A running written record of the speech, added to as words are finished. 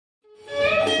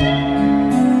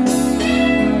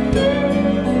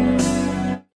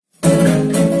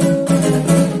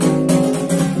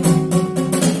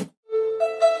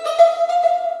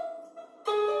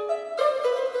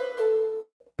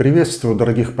Приветствую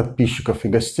дорогих подписчиков и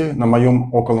гостей на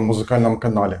моем околомузыкальном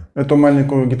канале. Эту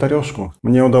маленькую гитарешку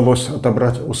мне удалось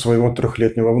отобрать у своего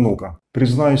 3-летнего внука.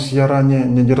 Признаюсь, я ранее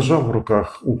не держал в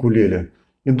руках укулеле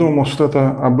и думал, что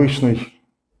это обычный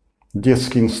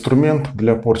детский инструмент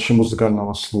для порчи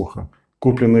музыкального слуха,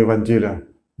 купленный в отделе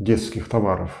детских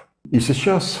товаров. И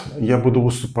сейчас я буду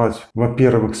выступать,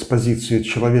 во-первых, с позиции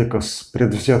человека с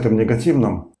предвзятым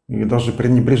негативным и даже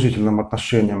пренебрежительным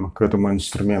отношением к этому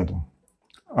инструменту.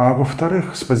 А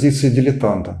во-вторых, с позиции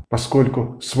дилетанта,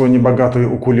 поскольку свой небогатый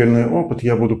укулельный опыт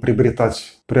я буду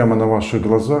приобретать прямо на ваших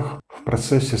глазах в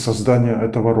процессе создания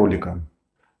этого ролика.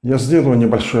 Я сделаю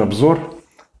небольшой обзор,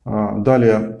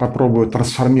 далее попробую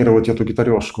трансформировать эту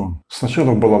гитарешку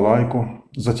сначала в балалайку,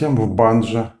 затем в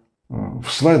банджо, в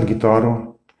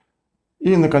слайд-гитару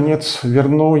и, наконец,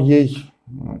 верну ей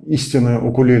истинное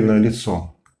укулельное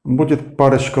лицо. Будет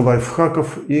парочка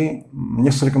лайфхаков и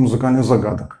несколько музыкальных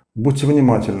загадок. Будьте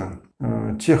внимательны.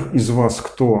 Тех из вас,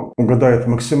 кто угадает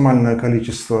максимальное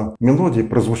количество мелодий,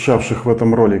 прозвучавших в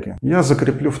этом ролике, я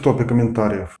закреплю в топе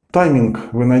комментариев. Тайминг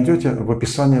вы найдете в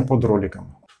описании под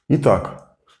роликом.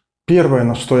 Итак, первое,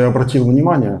 на что я обратил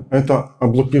внимание, это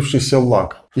облупившийся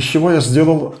лак. Из чего я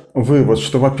сделал вывод,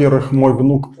 что, во-первых, мой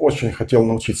внук очень хотел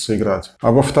научиться играть,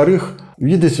 а во-вторых,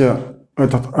 видите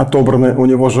этот отобранный у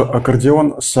него же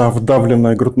аккордеон со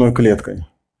вдавленной грудной клеткой?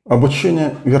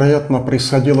 Обучение, вероятно,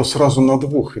 происходило сразу на 2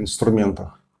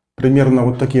 инструментах. Примерно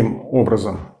вот таким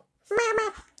образом.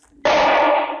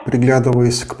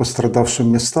 Приглядываясь к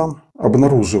пострадавшим местам,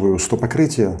 обнаруживаю, что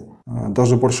покрытие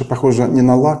даже больше похоже не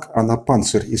на лак, а на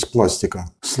панцирь из пластика.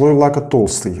 Слой лака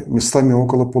толстый, местами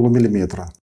около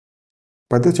полумиллиметра.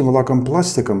 Под этим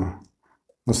лаком-пластиком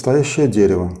настоящее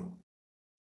дерево,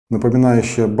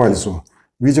 напоминающее бальзу.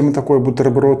 Видимо, такой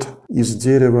бутерброд из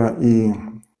дерева и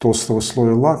толстого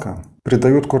слоя лака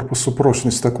придает корпусу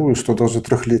прочность такую, что даже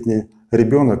 3-летний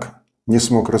ребенок не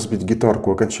смог разбить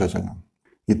гитарку окончательно.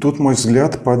 И тут мой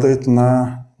взгляд падает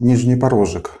на нижний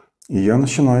порожек, и я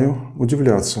начинаю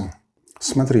удивляться.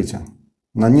 Смотрите,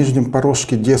 на нижнем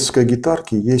порожке детской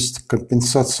гитарки есть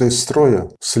компенсация строя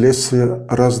вследствие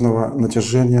разного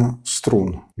натяжения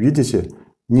струн. Видите,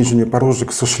 нижний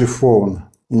порожек сошлифован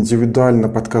индивидуально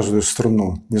под каждую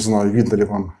струну. Не знаю, видно ли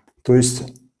вам. То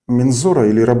есть мензура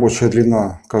или рабочая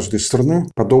длина каждой струны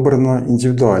подобрана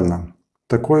индивидуально.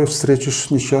 Такое встретишь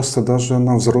нечасто даже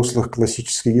на взрослых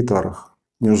классических гитарах.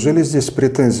 Неужели здесь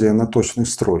претензия на точный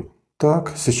строй?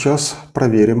 Так, сейчас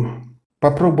проверим.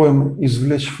 Попробуем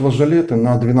извлечь флажолеты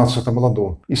на 12-м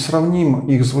ладу и сравним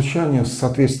их звучание с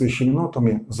соответствующими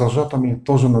нотами, зажатыми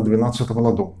тоже на 12-м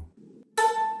ладу.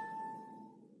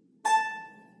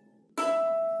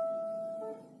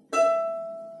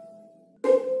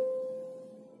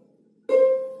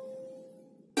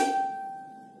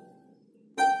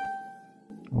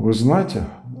 Вы знаете,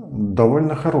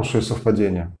 довольно хорошее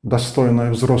совпадение,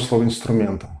 достойное взрослого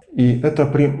инструмента. И это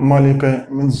при маленькой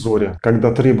мензуре,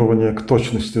 когда требование к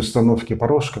точности установки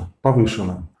порожка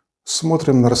повышено.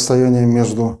 Смотрим на расстояние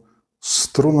между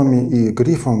струнами и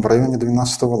грифом в районе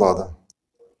 12-го лада.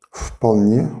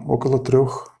 Вполне около 3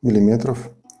 мм.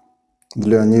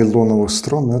 Для нейлоновых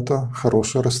струн это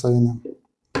хорошее расстояние,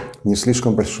 не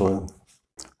слишком большое.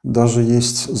 Даже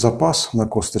есть запас на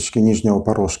косточке нижнего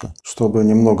порожка, чтобы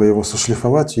немного его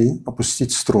сошлифовать и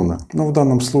опустить струны. Но в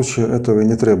данном случае этого и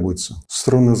не требуется.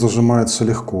 Струны зажимаются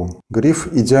легко.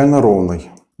 Гриф идеально ровный.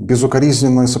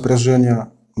 Безукоризненное сопряжение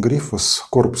грифа с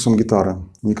корпусом гитары.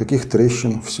 Никаких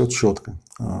трещин, все четко.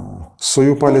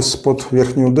 Сую палец под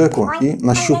верхнюю деку и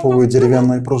нащупываю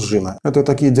деревянные пружины. Это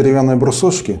такие деревянные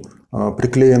брусочки,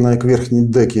 приклеенные к верхней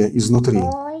деке изнутри,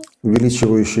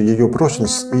 увеличивающие ее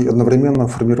прочность и одновременно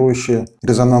формирующие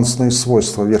резонансные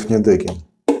свойства верхней деки.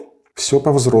 Все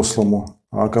по-взрослому.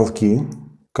 А колки?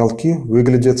 Колки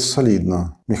выглядят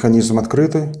солидно. Механизм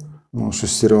открытый,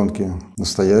 шестеренки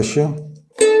настоящие.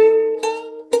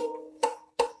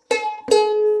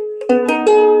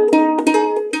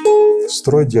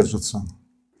 Строй держится.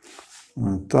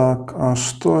 Так, а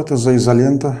что это за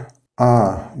изолента?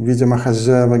 Видимо,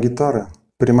 хозяева гитары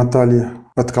примотали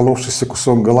отколовшийся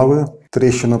кусок головы.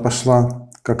 Трещина пошла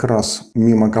как раз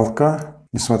мимо колка.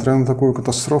 Несмотря на такую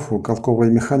катастрофу, колковая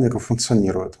механика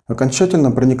функционирует.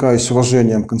 Окончательно проникаюсь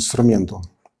уважением к инструменту.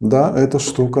 Да, эта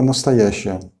штука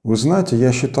настоящая. Вы знаете,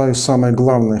 я считаю, самой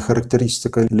главной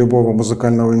характеристикой любого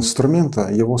музыкального инструмента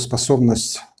его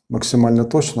способность максимально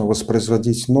точно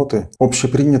воспроизводить ноты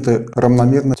общепринятой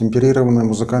равномерно темперированной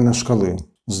музыкальной шкалы.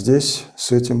 Здесь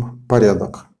с этим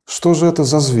порядок. Что же это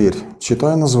за зверь?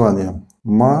 Читаю название.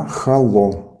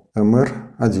 Mahalo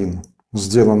MR1.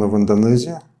 Сделано в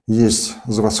Индонезии. Есть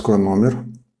заводской номер.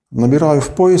 Набираю в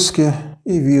поиске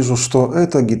и вижу, что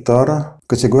это гитара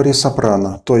категории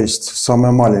сопрано, то есть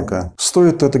самая маленькая.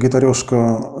 Стоит эта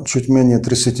гитарешка чуть менее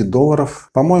 $30.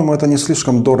 По-моему, это не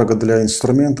слишком дорого для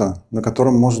инструмента, на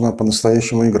котором можно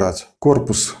по-настоящему играть.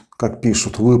 Корпус, как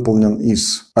пишут, выполнен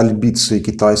из альбиции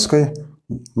китайской.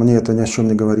 Мне это ни о чем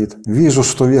не говорит. Вижу,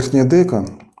 что верхняя дека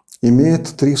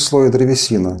имеет 3 слоя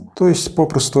древесины, то есть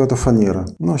попросту это фанера.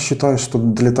 Но считаю, что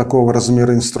для такого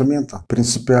размера инструмента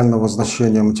принципиального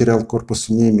значения материал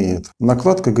корпуса не имеет.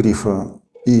 Накладка грифа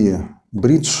и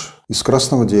бридж из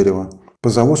красного дерева.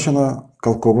 Позолочена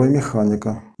колковая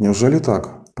механика. Неужели так?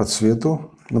 По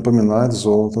цвету напоминает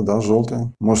золото, да,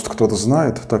 желтое. Может, кто-то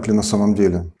знает, так ли на самом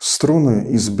деле. Струны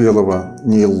из белого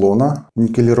нейлона,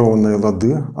 никелированные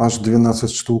лады, аж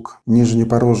 12 штук. Нижний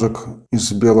порожек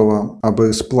из белого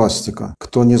АБС-пластика.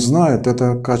 Кто не знает,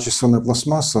 это качественная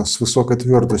пластмасса с высокой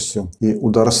твердостью и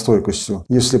ударостойкостью.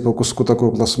 Если по куску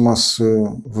такой пластмассы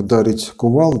вдарить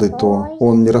кувалдой, то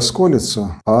он не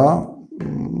расколется, а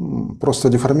просто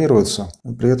деформируется,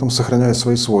 при этом сохраняет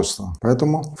свои свойства.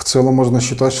 Поэтому в целом можно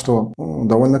считать, что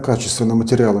довольно качественные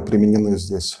материалы применены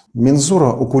здесь.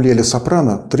 Мензура укулеле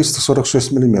сопрано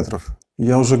 346 мм.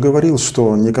 Я уже говорил,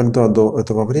 что никогда до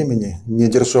этого времени не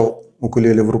держал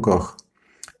укулеле в руках.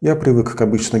 Я привык к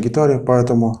обычной гитаре,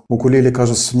 поэтому укулеле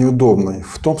кажется неудобной,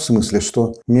 в том смысле,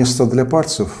 что места для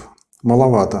пальцев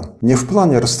маловато. Не в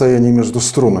плане расстояния между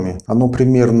струнами, оно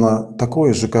примерно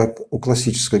такое же, как у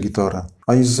классической гитары,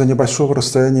 а из-за небольшого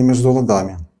расстояния между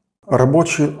ладами.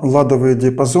 Рабочий ладовый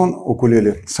диапазон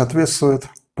укулеле соответствует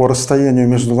по расстоянию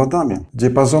между ладами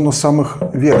диапазону самых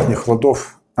верхних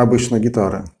ладов обычной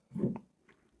гитары.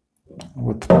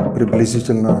 Вот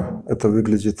приблизительно это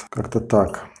выглядит как-то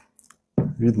так.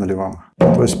 Видно ли вам?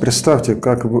 То есть представьте,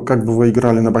 как бы вы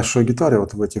играли на большой гитаре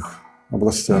вот в этих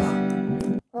областях.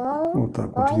 Вот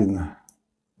так вот видно.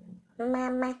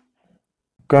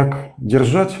 Как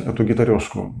держать эту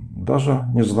гитарешку, даже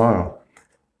не знаю.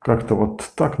 Как-то вот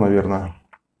так, наверное.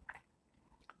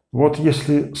 Вот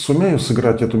если сумею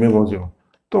сыграть эту мелодию,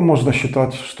 то можно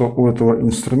считать, что у этого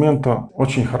инструмента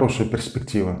очень хорошие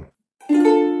перспективы.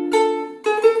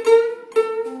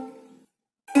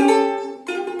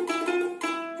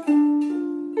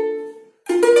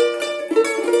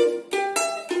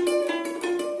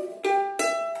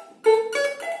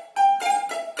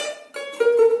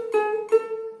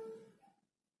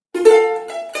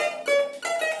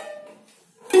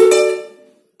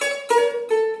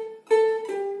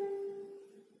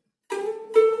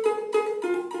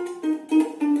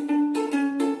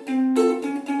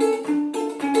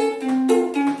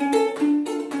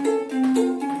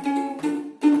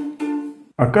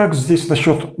 А как здесь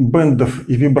насчет бендов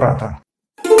и вибрато?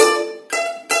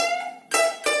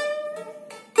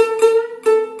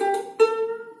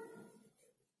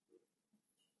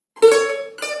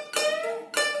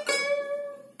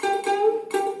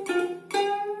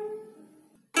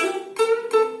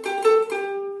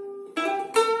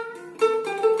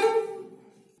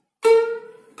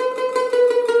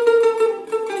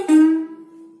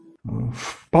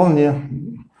 Вполне.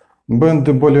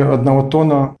 Бенды более одного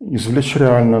тона извлечь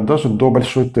реально, даже до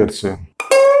большой терции.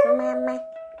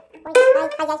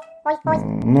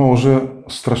 Но уже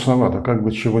страшновато, как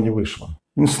бы чего не вышло.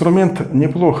 Инструмент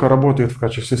неплохо работает в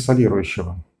качестве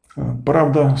солирующего.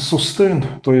 Правда, сустейн,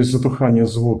 то есть затухание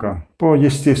звука, по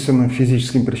естественным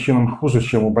физическим причинам хуже,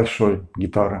 чем у большой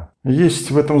гитары.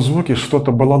 Есть в этом звуке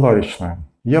что-то балалаечное.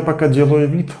 Я пока делаю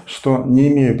вид, что не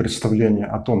имею представления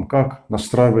о том, как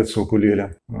настраивается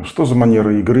укулеле, что за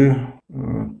манеры игры.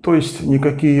 То есть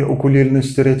никакие укулельные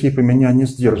стереотипы меня не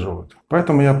сдерживают.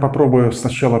 Поэтому я попробую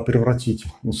сначала превратить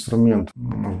инструмент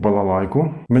в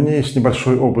балалайку. У меня есть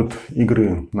небольшой опыт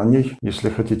игры на ней. Если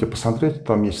хотите посмотреть,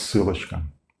 там есть ссылочка.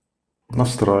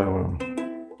 Настраиваю.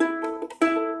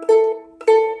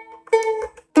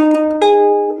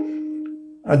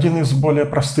 Один из более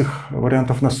простых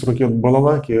вариантов настройки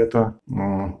балалайки – это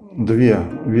 2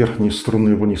 верхние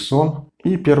струны в унисон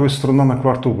и первая струна на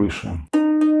кварту выше.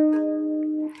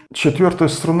 4-я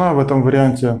струна в этом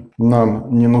варианте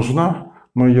нам не нужна.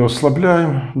 Мы ее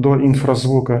ослабляем до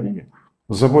инфразвука и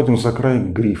заводим за край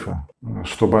грифа,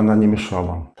 чтобы она не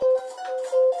мешала.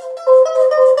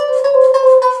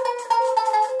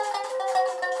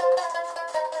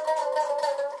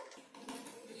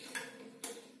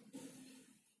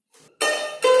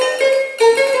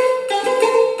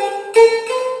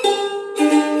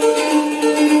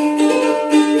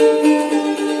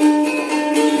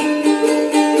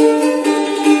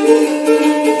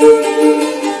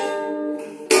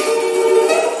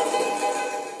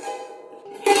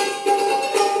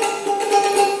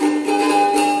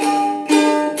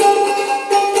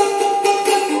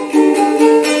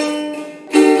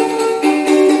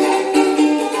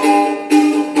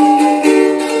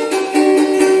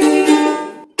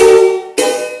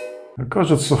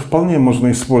 Кажется, вполне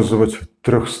можно использовать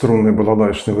трехструнный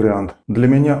балалайчный вариант. Для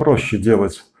меня проще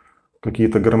делать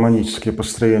какие-то гармонические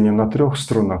построения на 3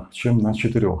 струнах, чем на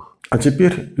 4. А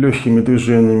теперь легкими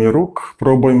движениями рук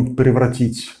пробуем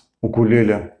превратить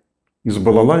укулеле из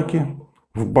балалайки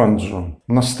в банджо.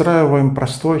 Настраиваем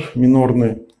простой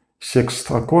минорный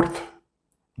секст-аккорд.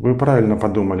 Вы правильно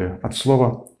подумали, от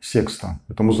слова секста.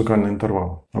 Это музыкальный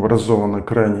интервал, образованный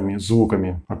крайними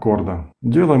звуками аккорда.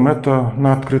 Делаем это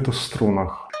на открытых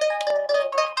струнах.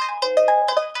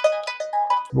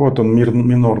 Вот он,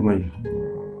 минорный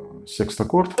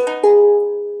секст-аккорд.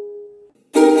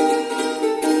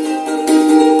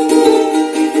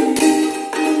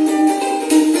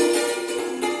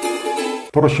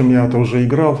 Впрочем, я это уже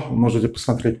играл, можете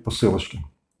посмотреть по ссылочке.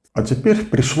 А теперь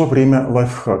пришло время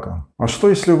лайфхака. А что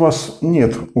если у вас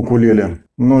нет укулеле,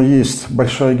 но есть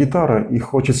большая гитара и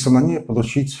хочется на ней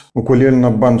получить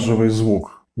укулельно-банджовый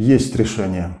звук? Есть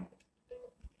решение.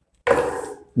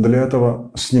 Для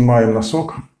этого снимаем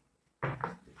носок.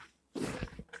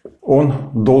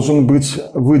 Он должен быть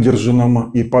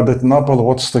выдержанным и падать на пол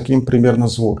вот с таким примерно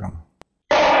звуком.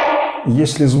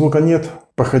 Если звука нет,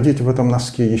 походить в этом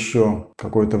носке еще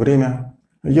какое-то время.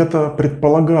 Я-то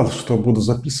предполагал, что буду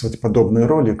записывать подобный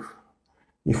ролик,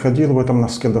 и ходил в этом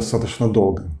носке достаточно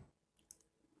долго.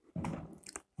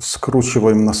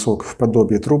 Скручиваем носок в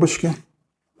подобие трубочки.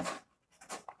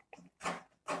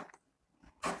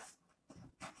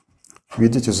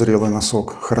 Видите, зрелый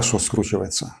носок хорошо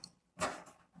скручивается.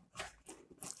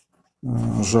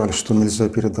 Жаль, что нельзя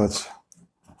передать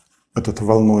этот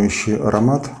волнующий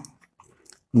аромат,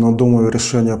 но думаю,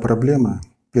 решение проблемы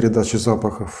передачи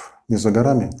запахов не за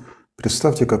горами.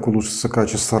 Представьте, как улучшится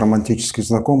качество романтических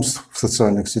знакомств в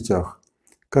социальных сетях.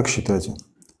 Как считаете?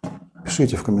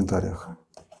 Пишите в комментариях.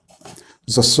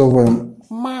 Засовываем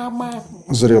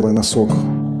зрелый носок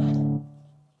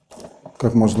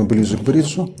как можно ближе к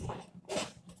бриджу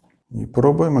и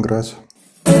пробуем играть.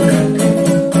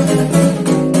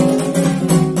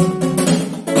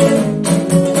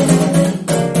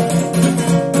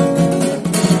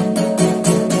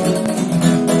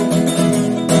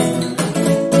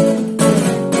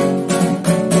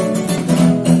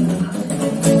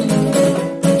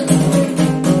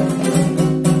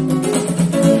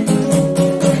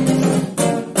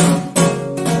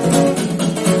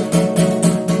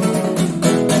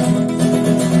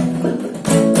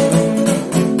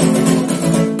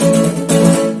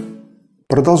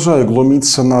 Продолжаю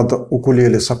глумиться над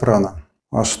укулеле сопрано.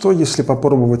 А что, если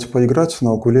попробовать поиграть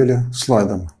на укулеле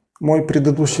слайдом? Мой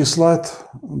предыдущий слайд,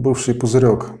 бывший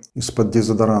пузырек из-под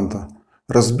дезодоранта,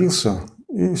 разбился,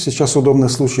 и сейчас удобный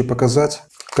случай показать,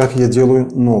 как я делаю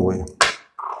новый.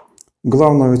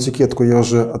 Главную этикетку я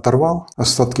уже оторвал,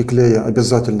 остатки клея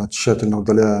обязательно тщательно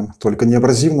удаляем, только не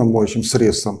абразивным моющим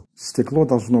средством. Стекло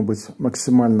должно быть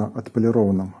максимально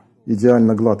отполированным,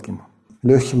 идеально гладким.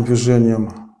 Легким движением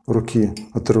руки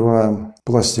отрываем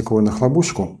пластиковую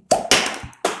нахлобучку.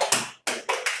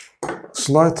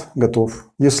 Слайд готов.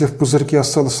 Если в пузырьке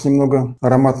осталось немного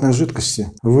ароматной жидкости,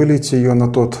 вылейте ее на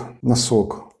тот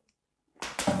носок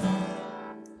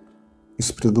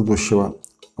из предыдущего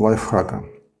лайфхака.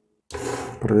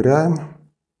 Проверяем.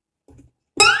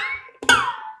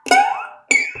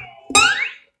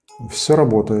 Все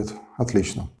работает.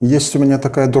 Отлично. Есть у меня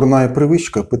такая дурная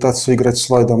привычка пытаться играть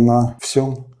слайдом на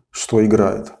всем, что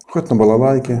играет. Хоть на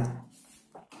балалайке,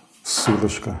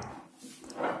 ссылочка,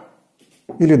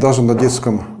 или даже на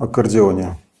детском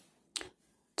аккордеоне.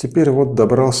 Теперь вот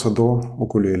добрался до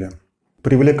укулеле.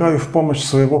 Привлекаю в помощь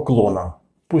своего клона.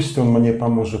 Пусть он мне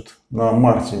поможет на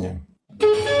Мартине.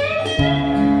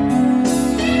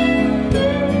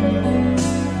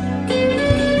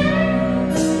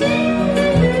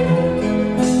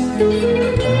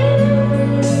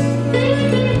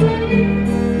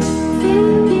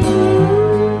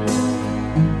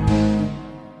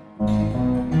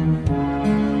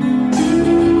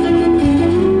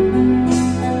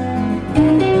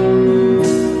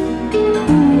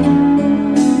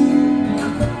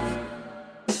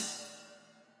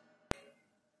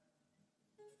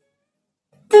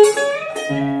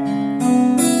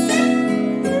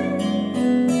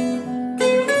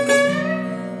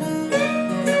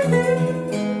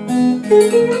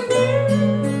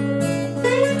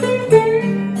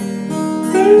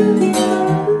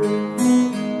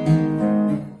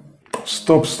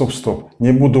 Стоп.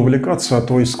 Не буду увлекаться, а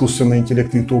то искусственный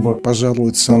интеллект Ютуба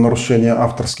пожалуется на нарушение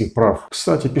авторских прав.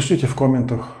 Кстати, пишите в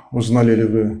комментах, узнали ли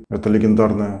вы это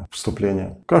легендарное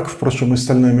вступление. Как, впрочем, и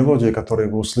остальные мелодии, которые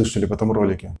вы услышали в этом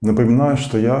ролике. Напоминаю,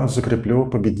 что я закреплю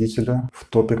победителя в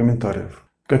топе комментариев.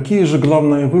 Какие же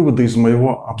главные выводы из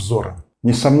моего обзора?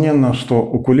 Несомненно, что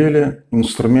укулеле –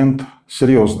 инструмент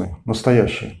серьезный,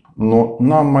 настоящий. Но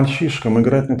нам, мальчишкам,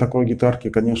 играть на такой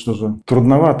гитарке, конечно же,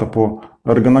 трудновато по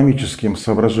эргономическим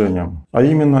соображениям. А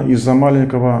именно из-за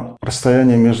маленького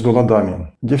расстояния между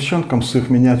ладами. Девчонкам с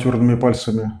их миниатюрными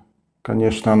пальцами,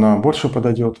 конечно, она больше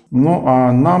подойдет. Ну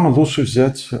а нам лучше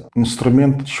взять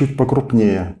инструмент чуть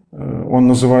покрупнее. Он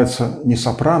называется не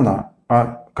сопрано,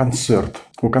 а концерт.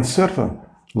 У концерта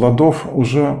ладов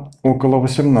уже около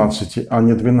 18, а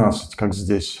не 12, как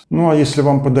здесь. Ну а если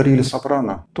вам подарили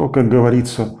сопрано, то, как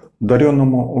говорится,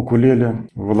 даренному укулеле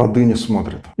в лады не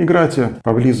смотрят. Играйте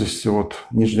поблизости от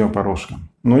нижнего порожка.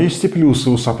 Но есть и плюсы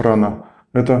у сопрано.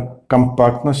 Это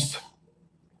компактность,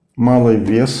 малый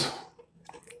вес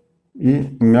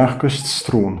и мягкость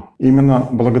струн. Именно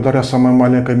благодаря самой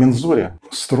маленькой мензуре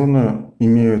струны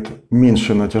имеют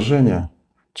меньшее натяжение,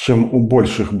 чем у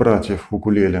больших братьев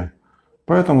укулеле.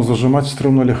 Поэтому зажимать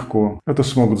струны легко. Это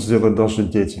смогут сделать даже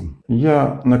дети.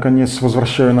 Я, наконец,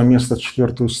 возвращаю на место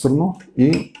 4-ю струну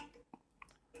и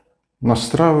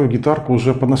настраиваю гитарку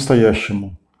уже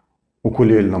по-настоящему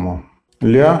укулельному.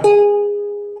 Ля,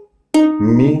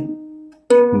 ми,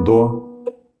 до,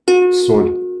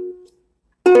 соль.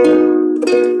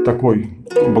 Такой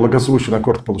благозвучный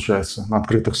аккорд получается на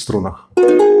открытых струнах.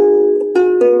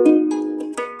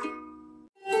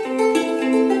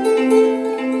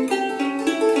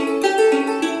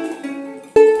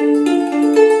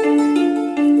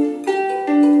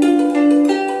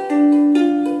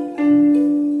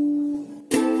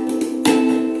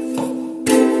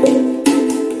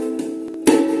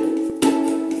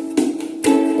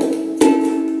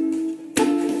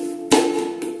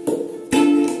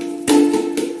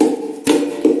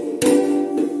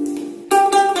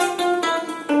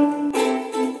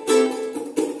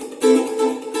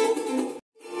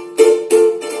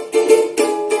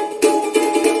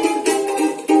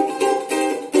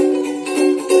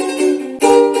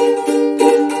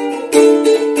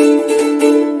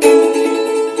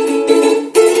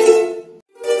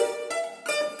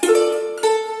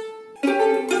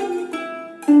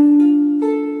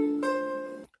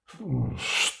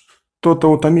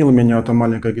 Что-то утомило меня эта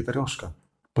маленькая гитарёшка.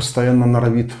 Постоянно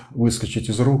норовит выскочить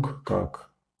из рук, как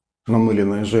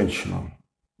намыленная женщина.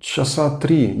 Часа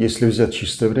 3, если взять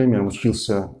чистое время,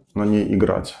 учился на ней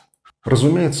играть.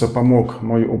 Разумеется, помог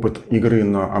мой опыт игры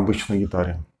на обычной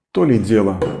гитаре. То ли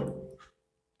дело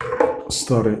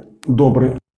старый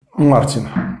добрый Мартин.